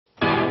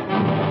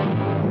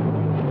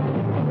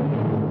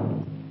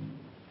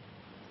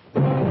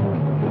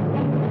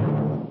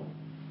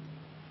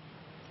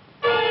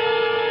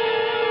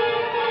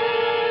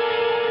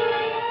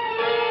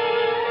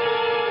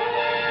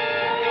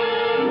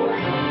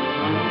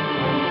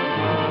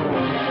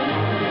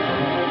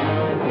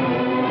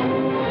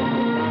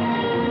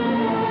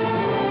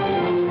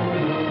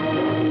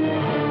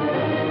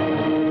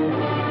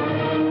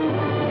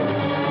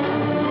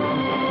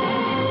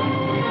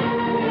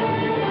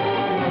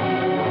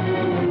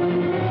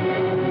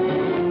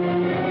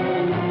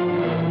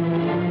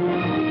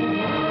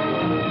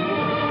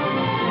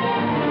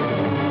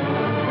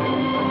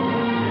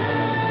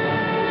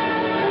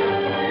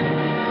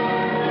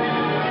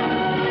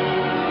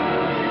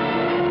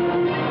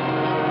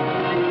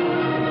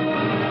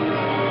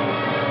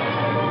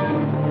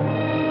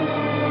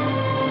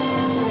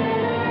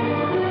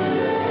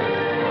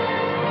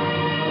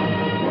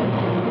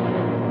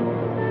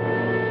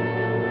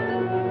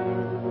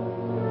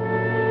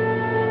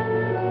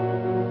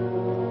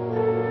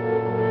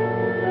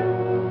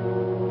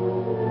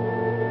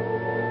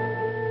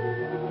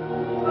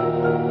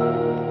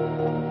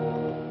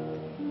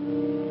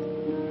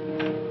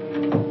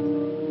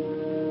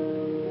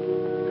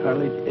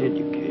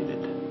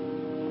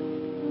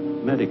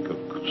medical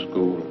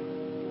school,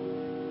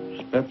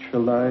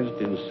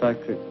 specialized in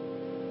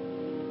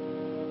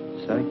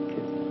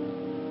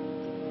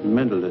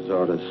mental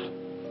disorders.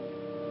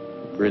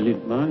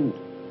 Brilliant mind,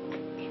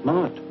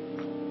 smart.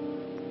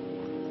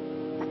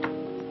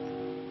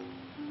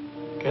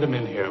 Get him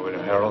in here, will you,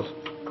 Harold?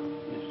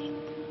 Yes.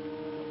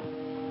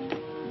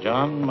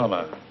 John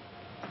Muller,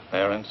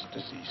 parents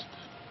deceased.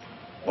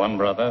 One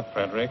brother,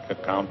 Frederick,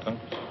 accountant,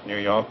 New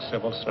York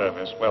Civil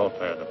Service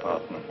Welfare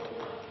Department.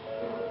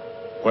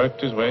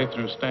 Worked his way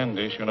through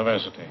Standish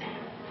University.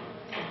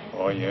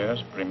 4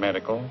 years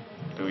pre-medical,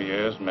 2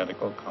 years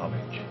medical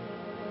college.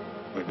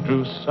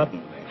 Withdrew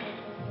suddenly.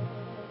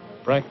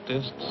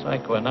 Practiced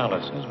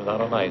psychoanalysis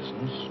without a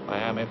license,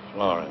 Miami,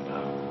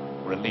 Florida.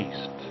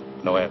 Released,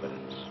 no evidence.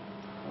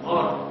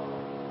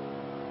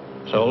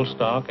 Sold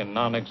stock in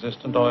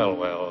non-existent oil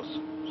wells,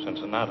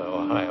 Cincinnati,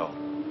 Ohio.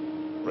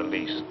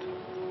 Released.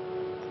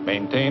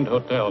 Maintained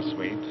hotel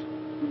suite,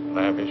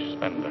 lavish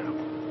spender.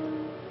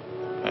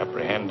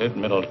 Apprehended,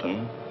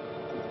 Middleton,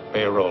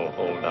 payroll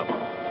holdup.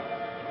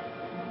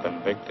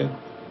 Convicted,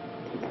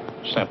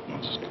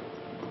 sentenced.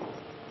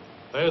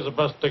 There's a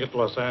bus ticket to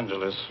Los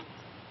Angeles.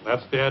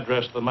 That's the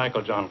address of the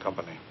Michael John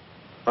Company.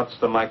 What's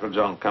the Michael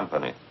John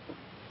Company?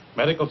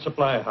 Medical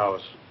supply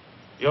house.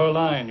 Your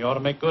line, you ought to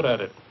make good at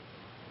it.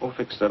 Who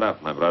fixed it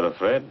up, my brother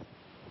Fred?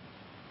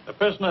 The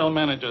personnel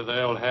manager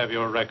there will have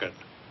your record.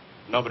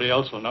 Nobody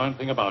else will know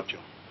anything about you.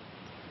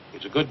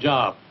 It's a good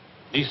job,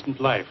 decent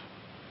life.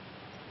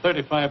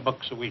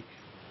 $35 a week.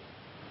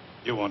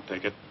 You won't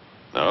take it.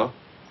 No?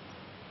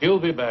 You'll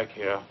be back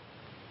here.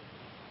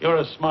 You're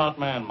a smart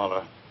man,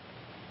 Muller.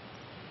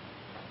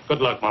 Good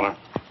luck, Muller.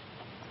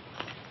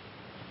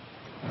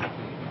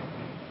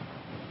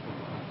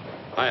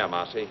 Hiya,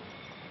 Marcy.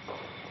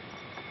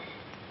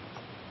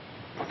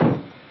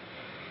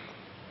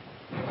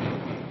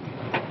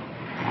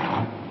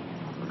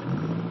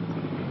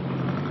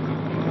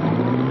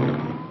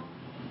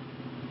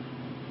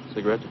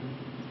 Cigarette?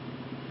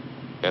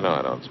 You know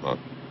I don't smoke.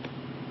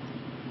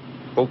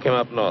 Who came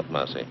up north,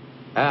 Marcy?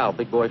 Al,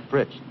 big boy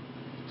Fritz.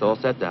 It's all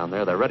set down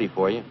there. They're ready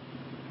for you.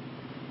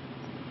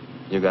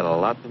 You got a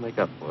lot to make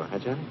up for, huh,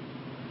 Johnny?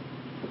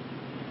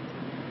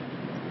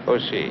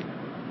 Who's she?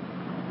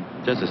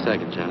 Just a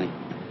second, Johnny.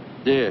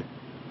 Dear,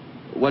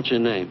 what's your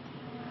name?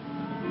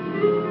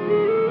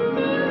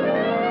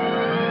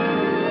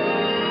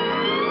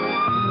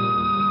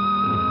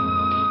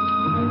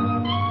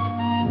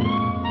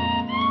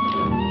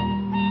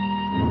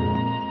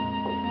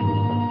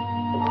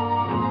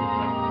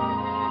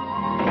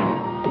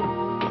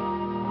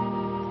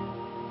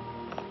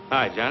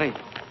 Hi, Johnny.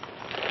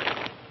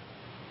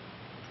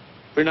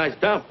 Pretty nice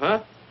dump, huh?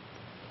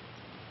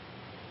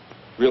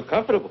 Real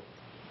comfortable.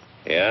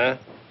 Yeah?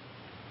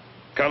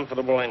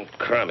 Comfortable and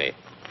crummy.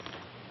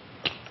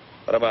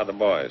 What about the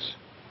boys?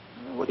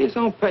 What are you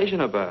so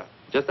impatient about?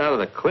 Just out of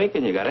the clink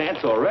and you got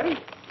ants already?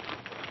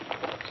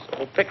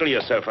 So pickle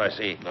yourself, I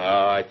see. No,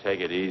 I take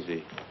it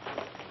easy.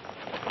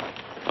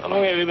 How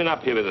long have you been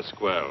up here with the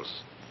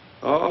squirrels?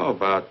 Oh,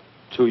 about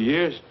 2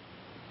 years.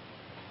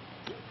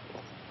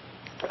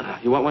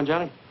 You want one,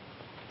 Johnny?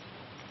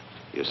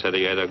 You said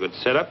you had a good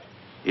setup?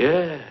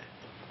 Yeah.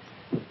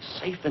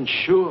 Safe and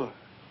sure.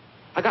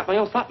 I got my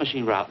own slot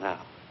machine route now.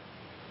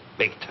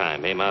 Big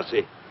time, eh,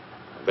 Marcy?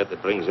 I bet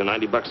that brings you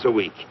 $90 a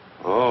week.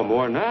 Oh,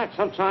 more than that.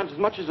 Sometimes as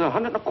much as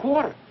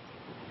 $125.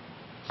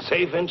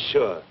 Safe and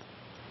sure.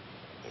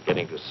 You're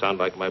getting to sound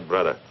like my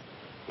brother.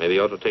 Maybe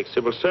you ought to take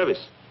civil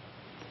service.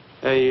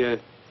 Hey,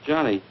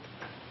 Johnny,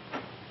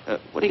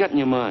 what do you got in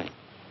your mind?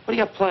 What do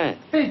you got planned?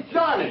 Hey,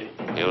 Johnny!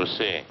 You'll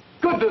see.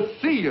 Good to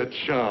see you,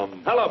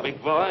 chum. Hello,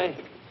 big boy.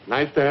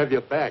 Nice to have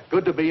you back.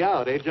 Good to be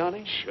out, eh,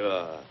 Johnny?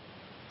 Sure.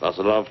 Lost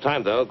a lot of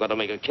time, though. Got to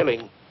make a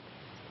killing.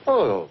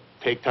 Oh,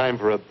 take time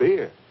for a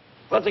beer.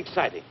 What's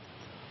exciting?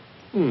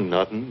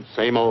 Nothing.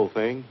 Same old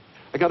thing.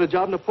 I got a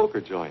job in a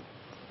poker joint.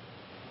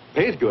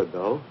 Pays good,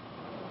 though.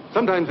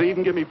 Sometimes they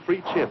even give me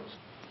free chips.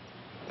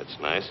 That's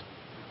nice.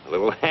 A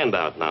little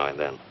handout now and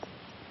then.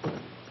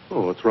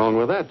 Oh, what's wrong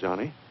with that,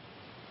 Johnny?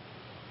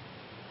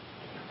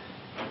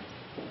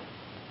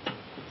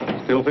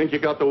 Still think you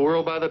got the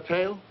world by the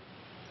tail?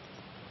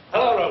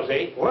 Hello,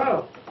 Rosie.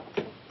 Well,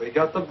 we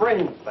got the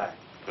brains back.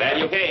 Glad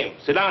you came.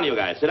 Sit down, you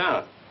guys. Sit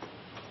down.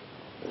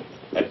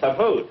 Have some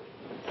food.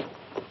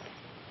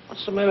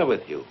 What's the matter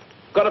with you?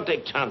 Got to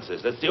take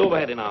chances. That's the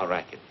overhead in our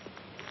racket.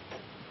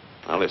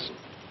 Now, listen.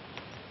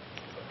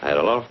 I had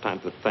a lot of time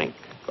to think.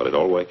 Got it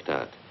all worked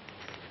out.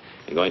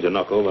 You're going to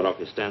knock over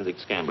Rocky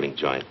Stanzig's gambling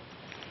joint.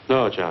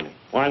 No, Johnny.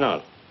 Why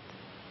not?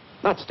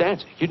 Not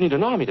Stanzik. You'd need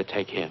an army to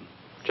take him.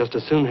 Just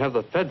as soon have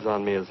the feds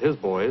on me as his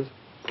boys.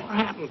 What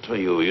happened to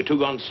you? You two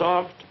gone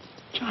soft?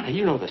 Johnny,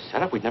 you know the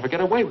setup. We'd never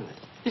get away with it.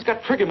 He's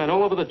got triggermen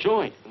all over the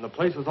joint. And the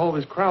place is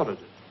always crowded.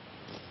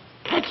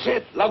 That's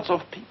it. Lots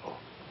of people.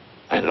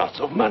 And lots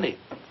of money.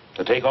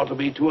 The take ought to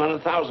be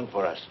 $200,000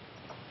 for us.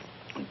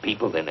 And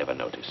people, they never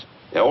notice.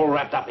 They're all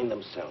wrapped up in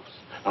themselves.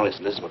 Now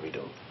listen, this is what we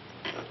do.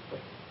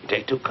 We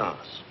take 2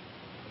 cars.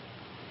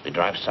 We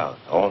drive south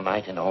all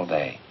night and all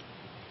day.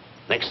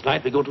 Next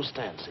night, we go to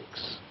stand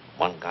 6.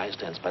 One guy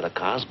stands by the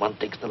cars, one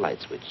takes the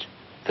light switch.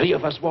 3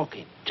 of us walk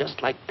in,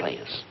 just like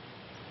players.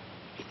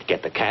 We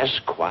get the cash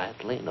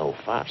quietly, no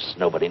fuss.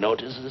 Nobody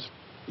notices.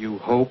 You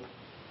hope?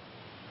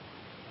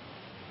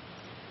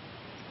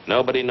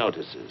 Nobody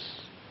notices.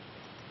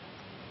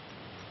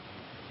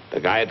 The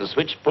guy at the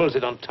switch pulls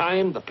it on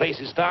time, the place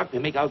is dark, we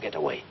make our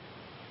getaway.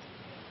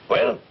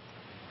 Well?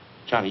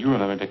 Johnny, you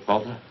remember Dick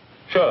Bolter?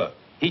 Sure.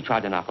 He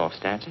tried to knock off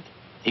Stancic.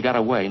 He got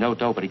away. No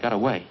dough, but he got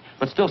away.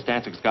 But still,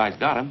 Stancic's guys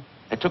got him.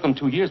 It took him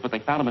 2 years, but they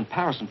found him in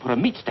Paris and put a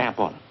meat stamp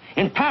on him.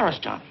 In Paris,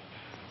 Johnny.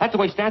 That's the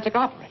way Stancic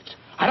operates.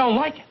 I don't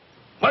like it.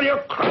 What are you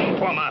crying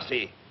for,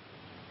 Marcy?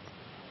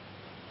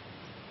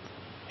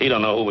 He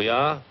don't know who we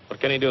are. What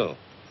can he do?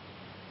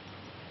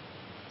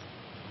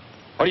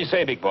 What do you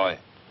say, big boy?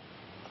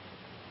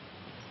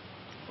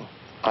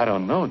 I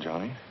don't know,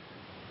 Johnny.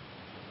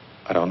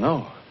 I don't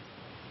know.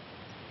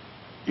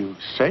 You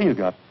say you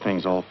got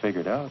things all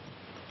figured out.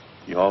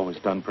 You always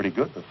done pretty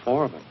good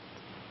before, but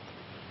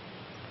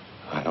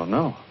I don't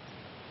know.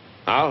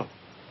 How?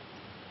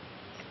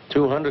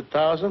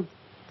 200,000?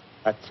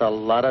 That's a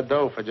lot of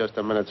dough for just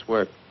a minute's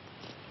work.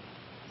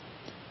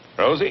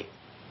 Rosie?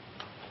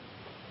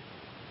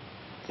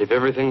 If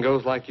everything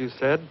goes like you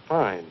said,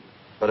 fine.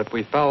 But if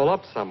we foul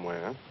up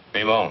somewhere...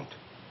 We won't.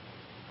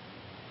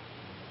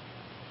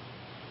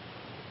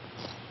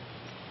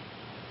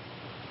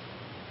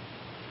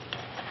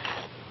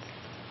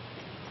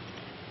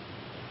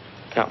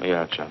 Count me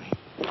out, Johnny.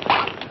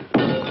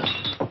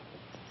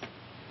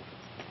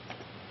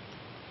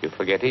 You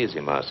forget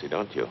easy, Marcy,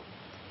 don't you?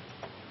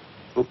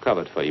 Who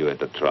covered for you at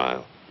the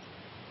trial?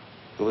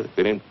 You would have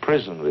been in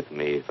prison with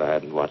me if I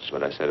hadn't watched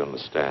what I said on the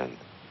stand.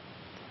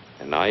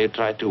 And now you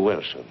try to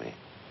Welsh me.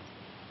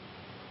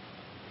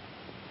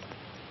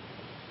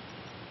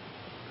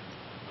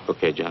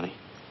 Okay, Johnny.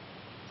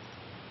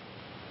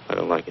 I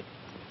don't like it,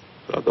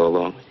 but I'll go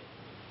along with you.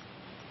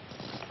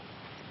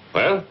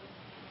 Well?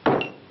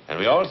 And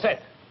we all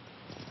set.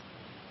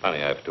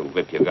 Funny, I have to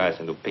whip you guys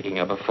into picking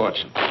up a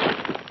fortune.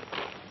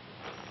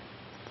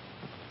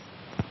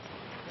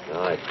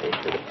 I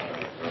tasted it.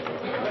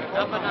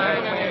 Number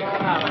 9.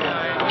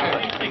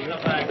 Take the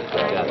back.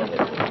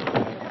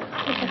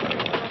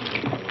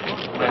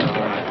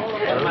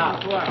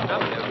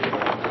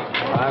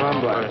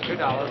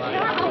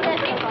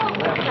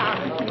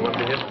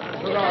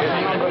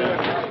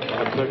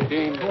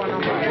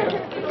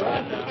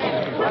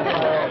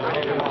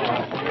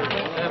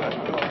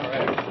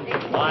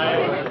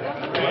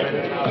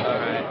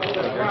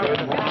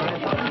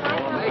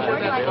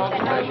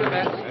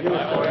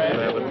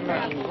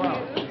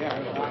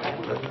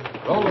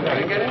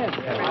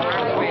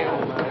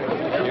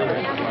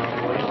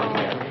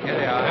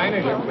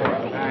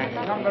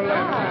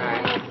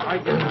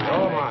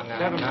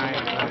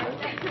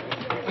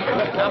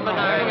 Number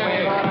 9.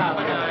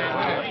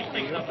 Please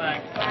take the back.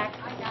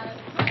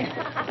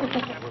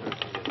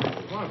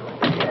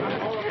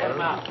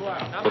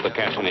 Put the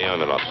cash in the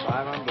envelopes.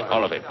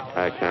 All of it.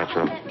 I catch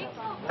him.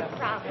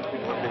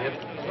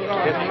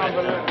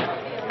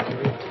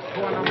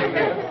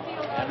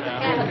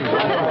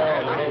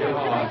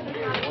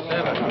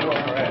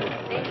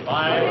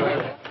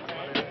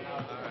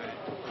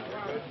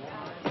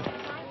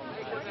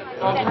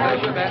 Number 9. Please take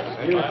the back.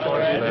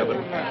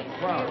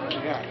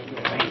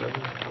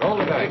 Roll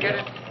it out. Get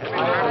it.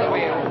 Turn the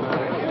wheel.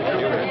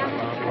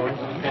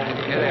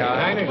 Here they are.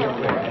 9 is your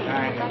clear.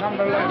 9.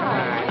 Number 11.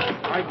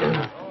 9.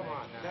 Go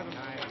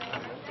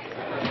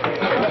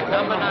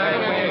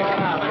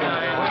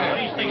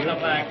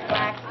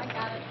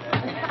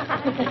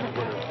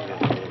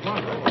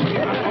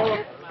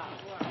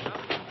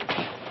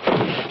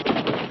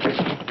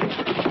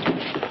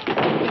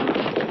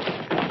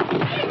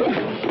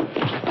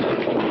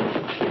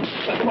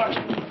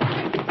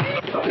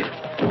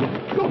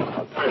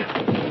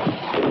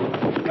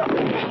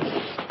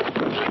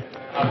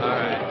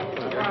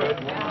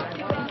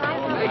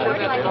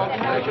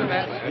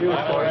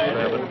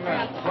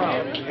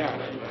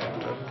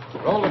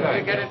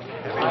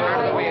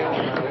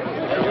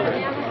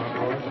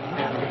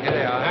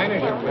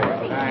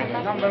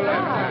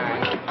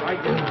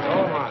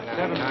on.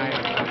 7. 9.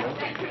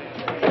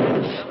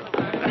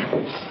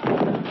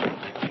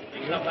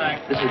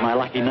 This is my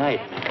lucky night.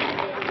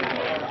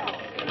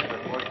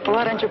 Well,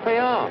 why don't you pay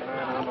off?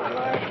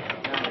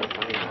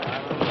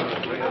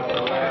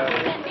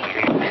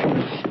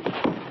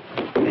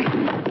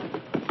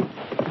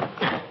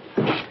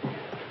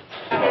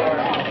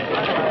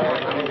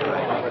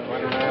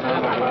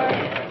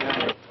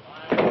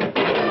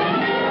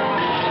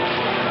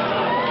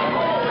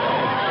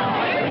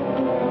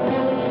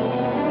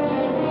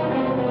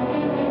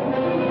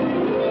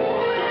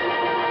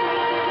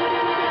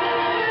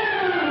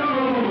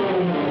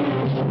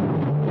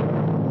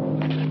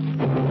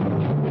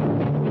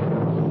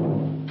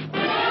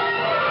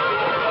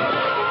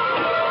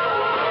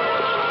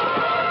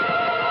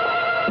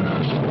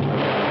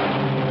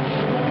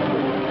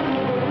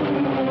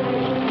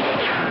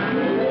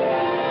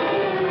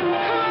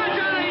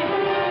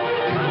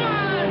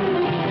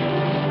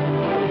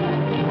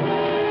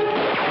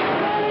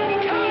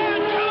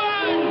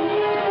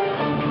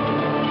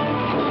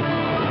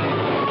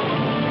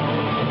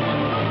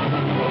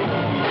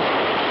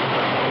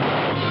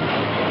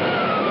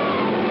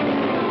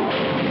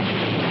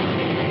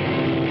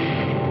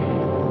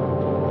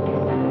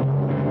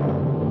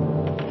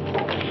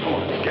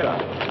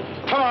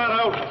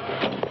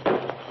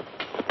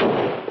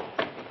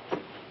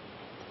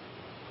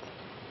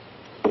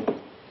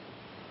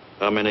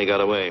 many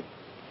got away?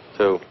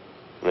 2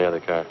 in the other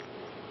car.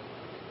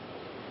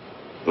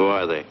 Who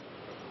are they?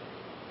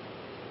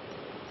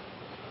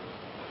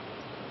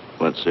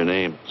 What's their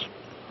names?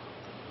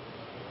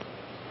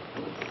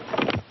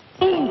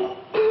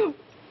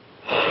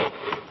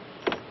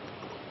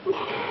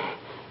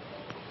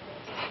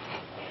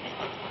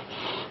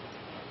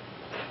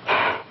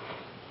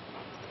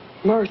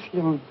 Marcy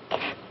and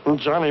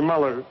Johnny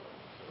Muller.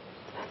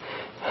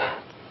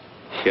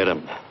 Get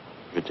them.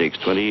 If it takes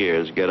 20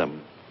 years, get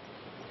them.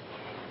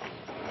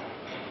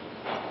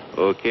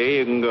 Okay,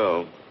 you can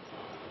go.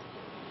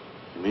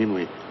 You mean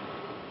we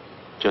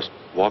just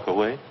walk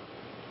away?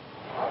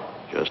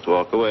 Just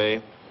walk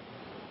away.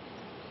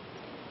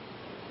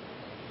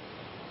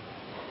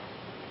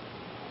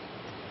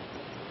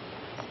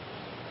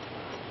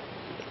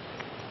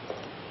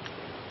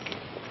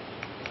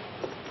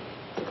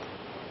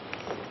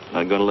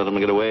 Not gonna let them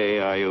get away,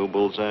 are you,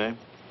 Bullseye? You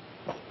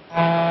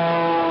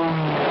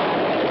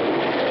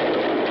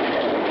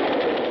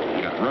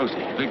got Rosie,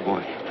 big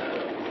boy.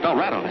 They'll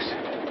rat on us.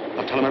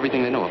 They'll tell them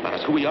everything they know about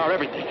us, who we are,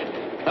 everything.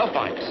 They'll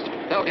find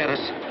us. They'll get us.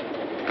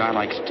 A guy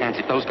like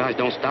Stancic, those guys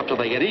don't stop till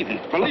they get even.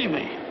 Believe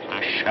me.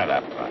 Ah, shut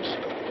up, Buzz.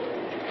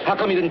 How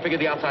come you didn't figure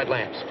the outside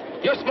lamps?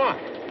 You're smart.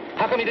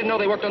 How come you didn't know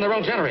they worked on their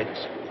own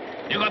generators?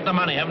 You got the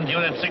money, haven't you?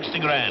 That 60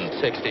 grand.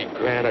 60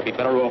 grand. I'd be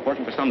better off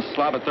working for some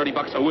slob at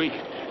 $30 a week.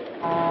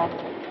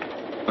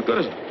 What good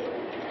is it?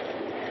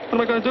 What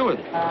am I going to do with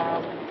it?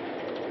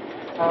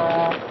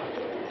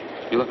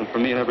 You're looking for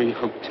me in every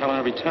hotel in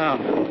every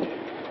town.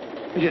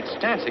 You hit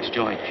Stancic's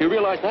joint. You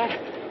realize that?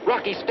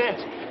 Rocky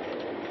Stancic.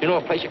 You know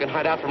a place you can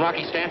hide out from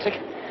Rocky Stancic?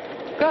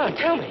 Go on,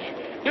 tell me.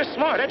 You're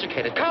smart,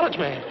 educated, college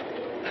man.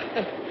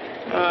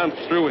 I'm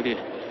through with you.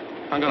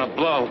 I'm going to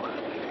blow.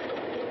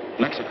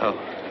 Mexico,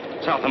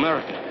 South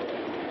America,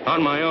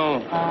 on my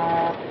own.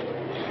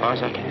 As far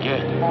as I can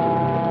get.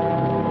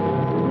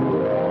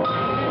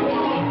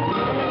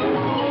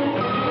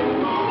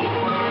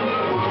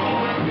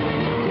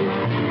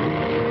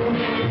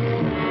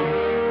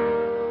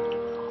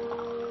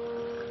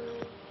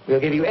 We'll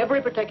give you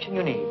every protection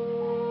you need.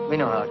 We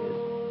know how it is.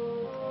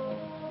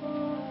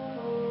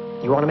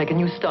 You want to make a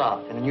new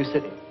start in a new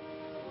city.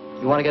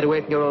 You want to get away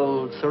from your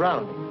old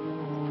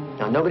surroundings.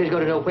 Now, nobody's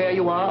going to know where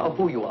you are or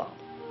who you are.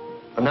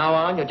 From now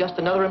on, you're just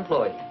another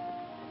employee.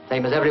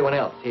 Same as everyone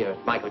else here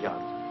at Michael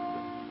Johnson.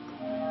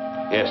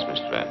 Yes,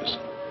 Mr.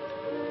 Anderson.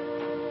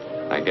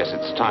 I guess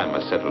it's time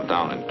I settled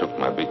down and took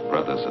my big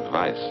brother's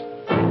advice.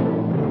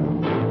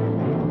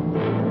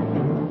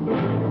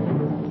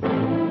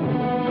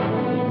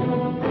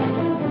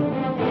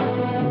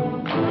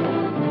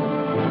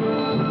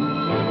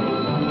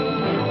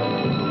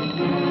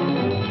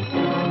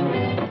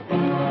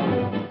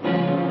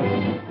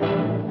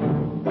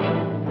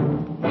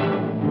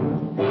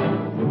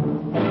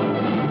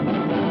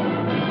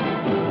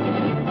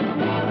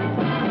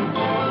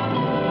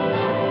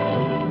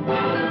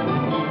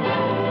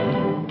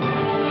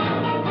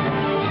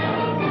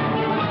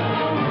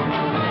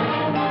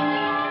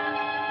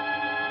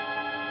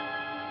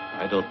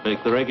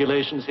 Make the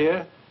regulations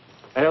here.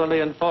 I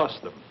only enforce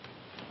them.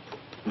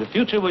 In the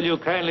future, will you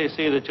kindly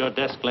see that your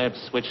desk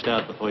lamp's switched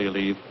out before you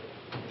leave?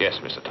 Yes,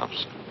 Mr.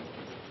 Thompson.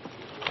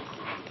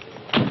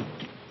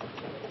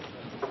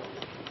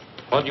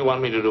 What do you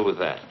want me to do with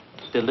that?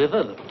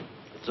 Deliver them.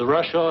 It's a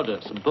rush order.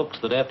 Some books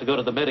that have to go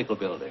to the medical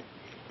building.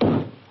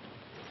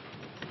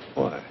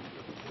 Why?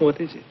 What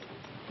is it?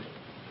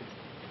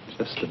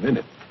 Just a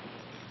minute.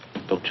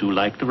 Don't you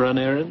like to run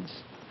errands?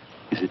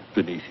 Is it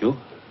beneath you?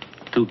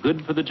 Too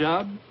good for the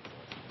job?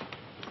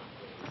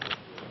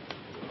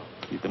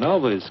 You can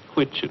always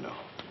quit, you know.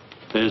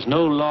 There's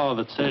no law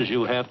that says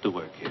you have to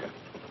work here.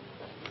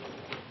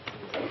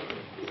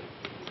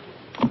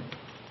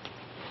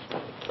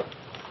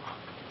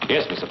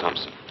 Yes, Mr.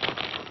 Thompson.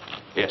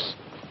 Yes.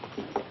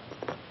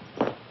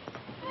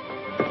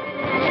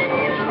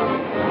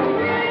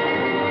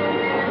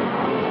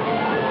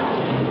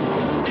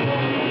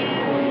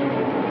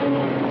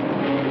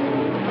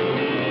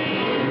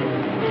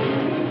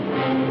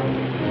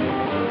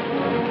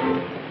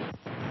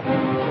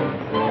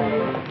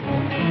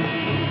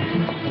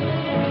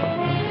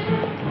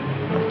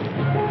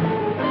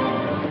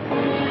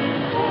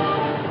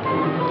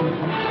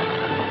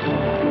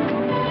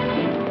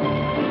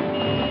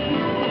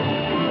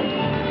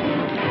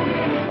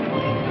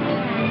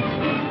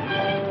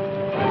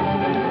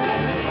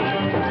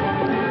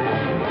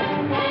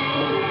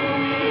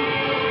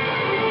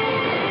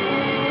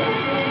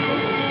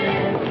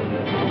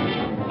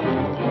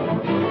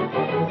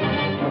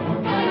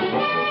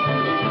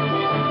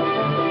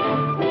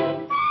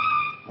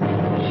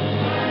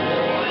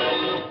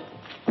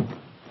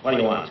 What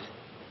do you want?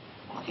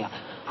 Oh, yeah.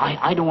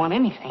 I don't want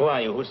anything. Who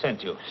are you? Who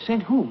sent you?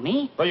 Sent who,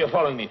 me? What are you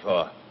following me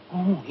for?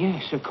 Oh,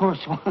 yes, of course.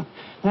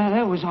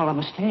 That was all a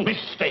mistake.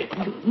 Mistake?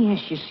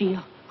 Yes, you see,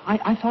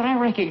 I thought I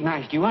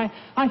recognized you. I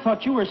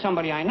thought you were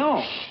somebody I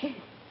know.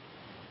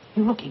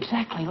 You look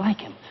exactly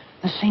like him.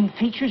 The same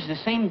features, the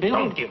same build.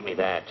 Don't give me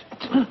that.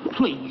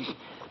 Please.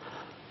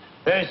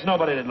 There's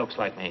nobody that looks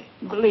like me.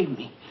 Believe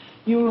me,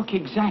 You look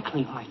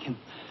exactly like him.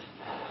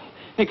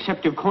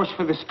 Except, of course,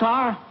 for the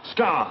scar.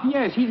 Scar?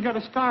 Yes, he's got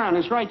a scar on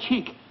his right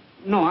cheek.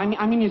 No,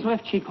 I mean his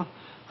left cheek. Well,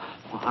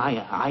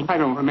 I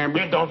don't remember.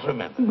 You don't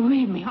remember?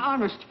 Believe me,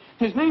 honest.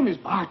 His name is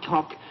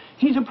Bartok.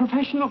 He's a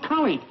professional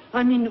colleague.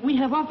 I mean, we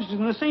have offices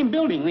in the same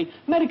building, the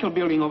medical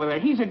building over there.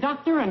 He's a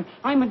doctor, and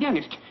I'm a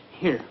dentist.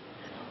 Here.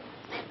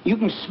 You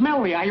can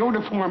smell the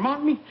iodoform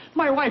on me.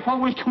 My wife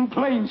always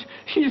complains.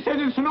 She says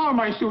it's in all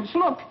my suits.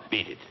 Look.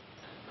 Beat it.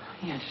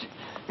 Yes.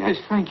 Yes,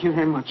 thank you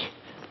very much.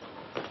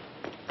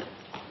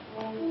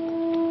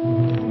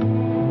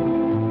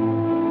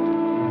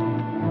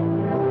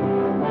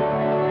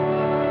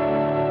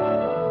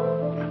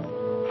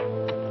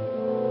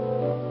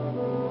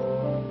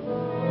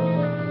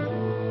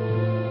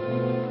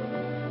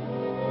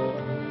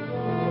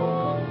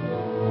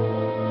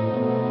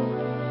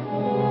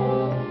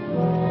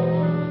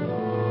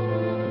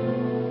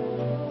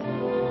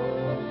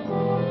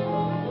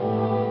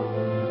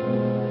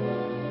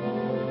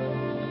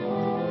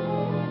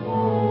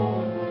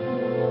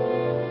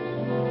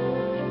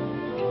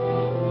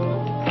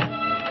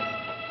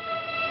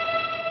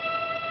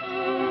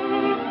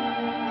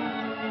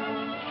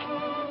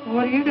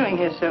 What are you doing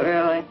here so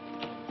early?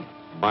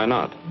 Why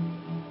not?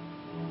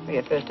 Well,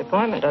 your first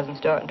appointment doesn't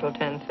start until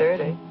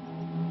 10:30.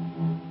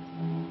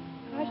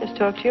 I just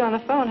talked to you on the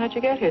phone. How'd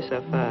you get here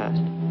so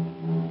fast?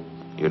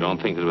 You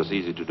don't think it was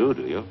easy to do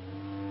you?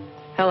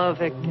 Hello,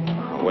 Victor.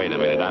 Oh, wait a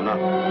minute, I'm not...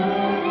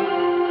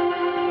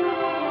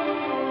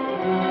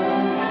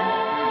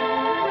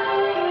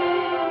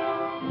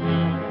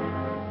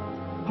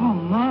 Oh,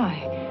 my.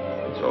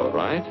 It's all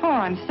right. Oh,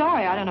 I'm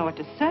sorry. I don't know what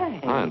to say.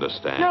 I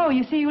understand. No,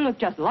 you see, you look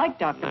just like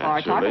Dr.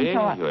 Bartok, Naturally, and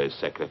so I... you're his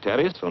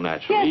secretary, so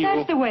naturally Yes,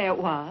 that's the way it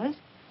was.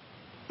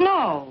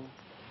 No.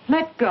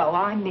 Let go.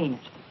 I mean it.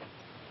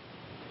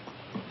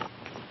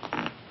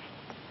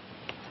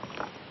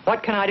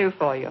 What can I do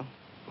for you?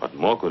 What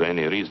more could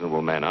any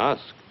reasonable man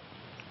ask?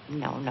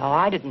 No,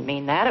 I didn't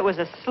mean that. It was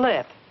a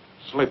slip.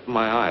 Slip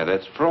my eye,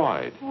 that's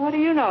Freud. What do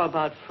you know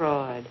about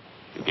Freud?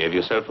 You gave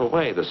yourself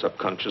away, the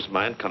subconscious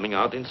mind coming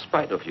out in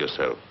spite of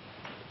yourself.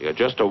 You're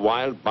just a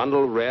wild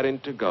bundle raring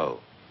to go.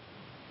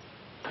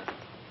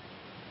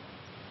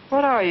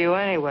 What are you,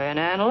 anyway, an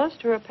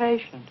analyst or a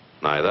patient?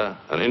 Neither.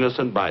 An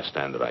innocent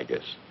bystander, I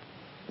guess.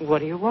 What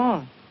do you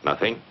want?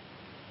 Nothing.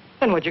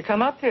 Then what'd you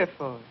come up here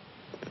for?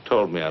 You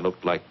told me I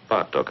looked like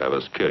Bartok. I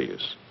was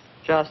curious.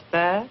 Just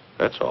that?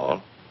 That's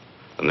all.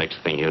 The next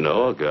thing you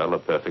know, a girl, a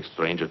perfect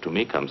stranger to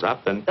me, comes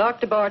up and...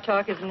 Dr.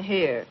 Bartok isn't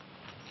here.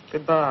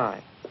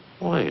 Goodbye.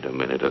 Wait a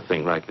minute. A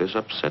thing like this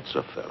upsets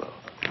a fellow.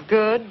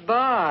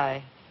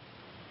 Goodbye.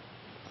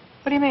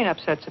 What do you mean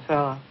upsets a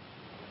fellow?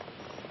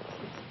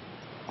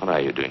 What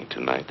are you doing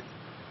tonight?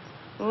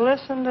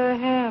 Listen to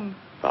him.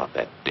 About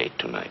that date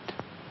tonight.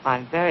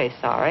 I'm very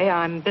sorry.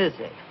 I'm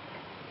busy.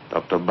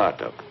 Dr.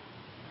 Bartok.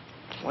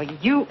 Well,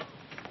 you...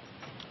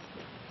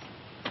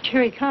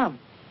 Here he comes.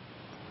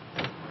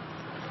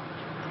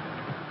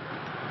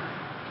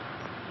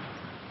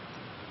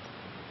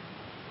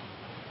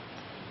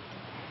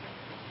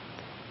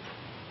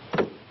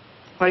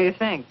 What do you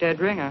think? Dead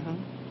ringer, huh?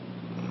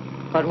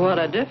 But what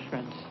a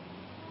difference.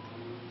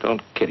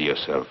 Don't kid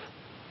yourself.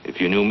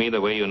 If you knew me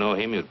the way you know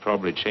him, you'd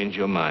probably change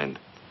your mind.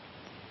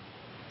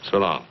 So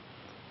long.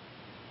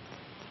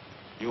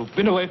 You've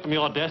been away from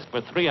your desk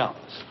for 3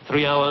 hours.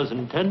 3 hours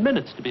and 10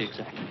 minutes, to be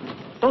exact.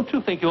 Don't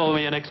you think you owe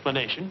me an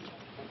explanation?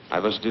 I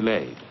was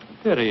delayed.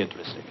 Very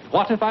interesting.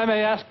 What, if I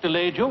may ask,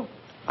 delayed you?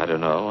 I don't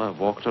know. I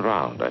walked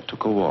around. I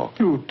took a walk.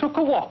 You took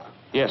a walk?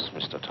 Yes,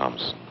 Mr.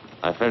 Thompson.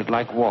 I felt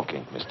like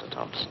walking, Mr.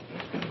 Thompson.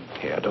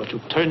 Here, don't you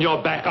turn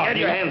your back on me. Get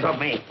your hands off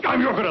me.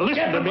 You're going to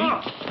listen to me.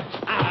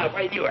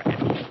 Wait, you...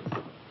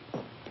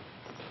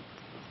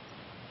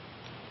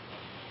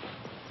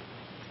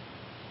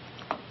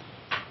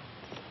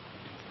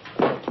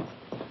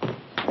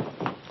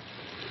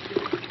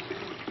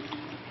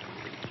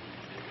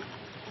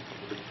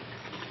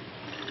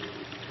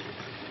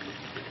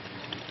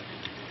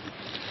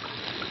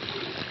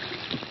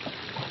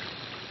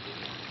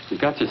 You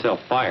got yourself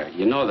fired.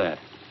 You know that.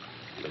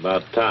 It's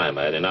about time.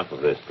 I had enough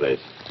of this place.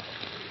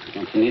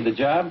 Don't you need the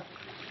job?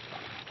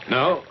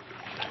 No.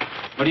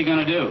 What are you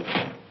going to do?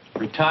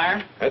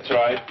 Retire? That's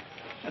right.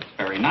 That's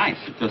very nice.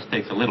 It just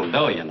takes a little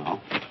dough, you know.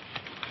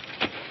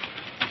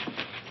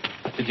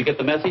 Did you get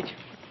the message?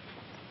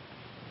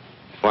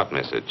 What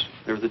message?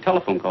 There was a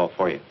telephone call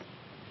for you.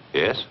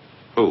 Yes?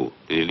 Who?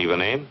 Did he leave a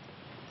name?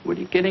 What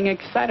are you getting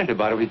excited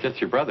about? It was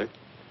just your brother.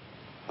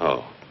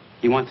 Oh.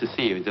 He wants to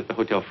see you. He's at the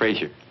Hotel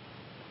Fraser.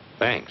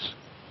 Thanks.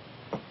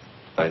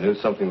 I knew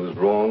something was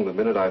wrong the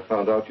minute I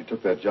found out you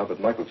took that job at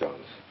Michael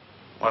John's.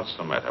 What's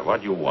the matter? What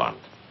do you want?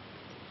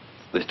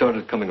 They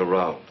started coming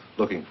around,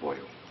 looking for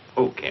you.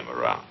 Who came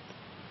around?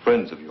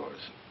 Friends of yours.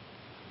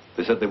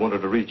 They said they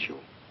wanted to reach you.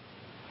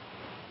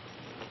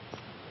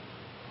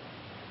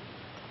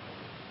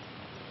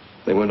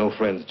 They were no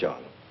friends,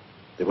 John.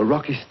 They were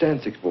Rocky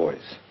Stancic's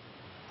boys.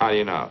 How do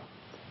you know?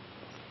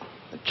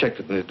 I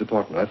checked it in his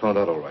department. I found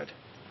out all right.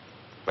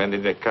 When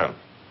did they come?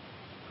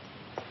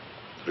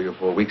 3 or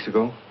 4 weeks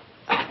ago.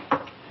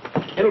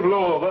 He'll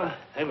blow over.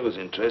 He'll lose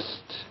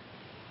interest.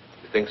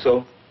 You think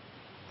so?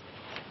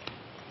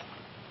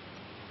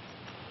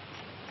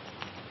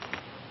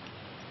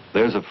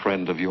 There's a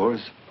friend of yours.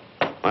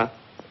 What?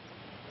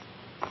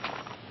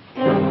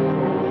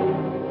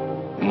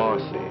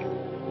 Marcy.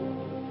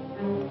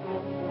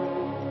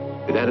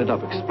 It added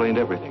up, explained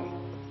everything.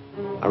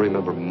 I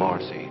remember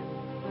Marcy.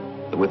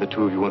 The way the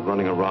two of you went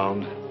running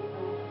around.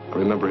 I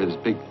remember his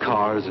big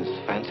cars, his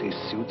fancy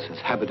suits, his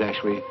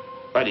haberdashery.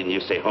 Why didn't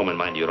you stay home and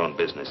mind your own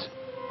business?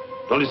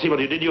 Don't you see what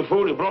you did, you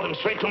fool? You brought him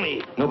straight to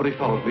me. Nobody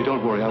followed me.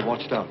 Don't worry. I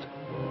watched out.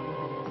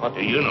 What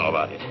do you know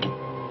about it?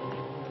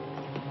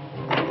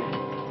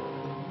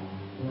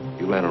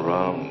 You ran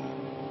around.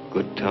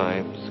 Good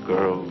times,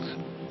 girls.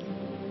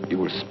 You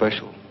were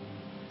special.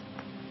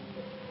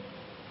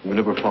 You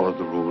never followed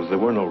the rules. There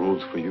were no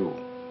rules for you.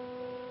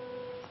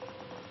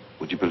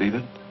 Would you believe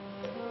it?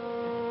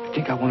 I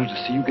think I wanted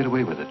to see you get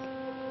away with it.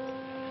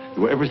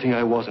 You were everything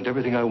I wasn't,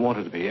 everything I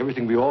wanted to be,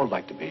 everything we all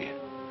like to be.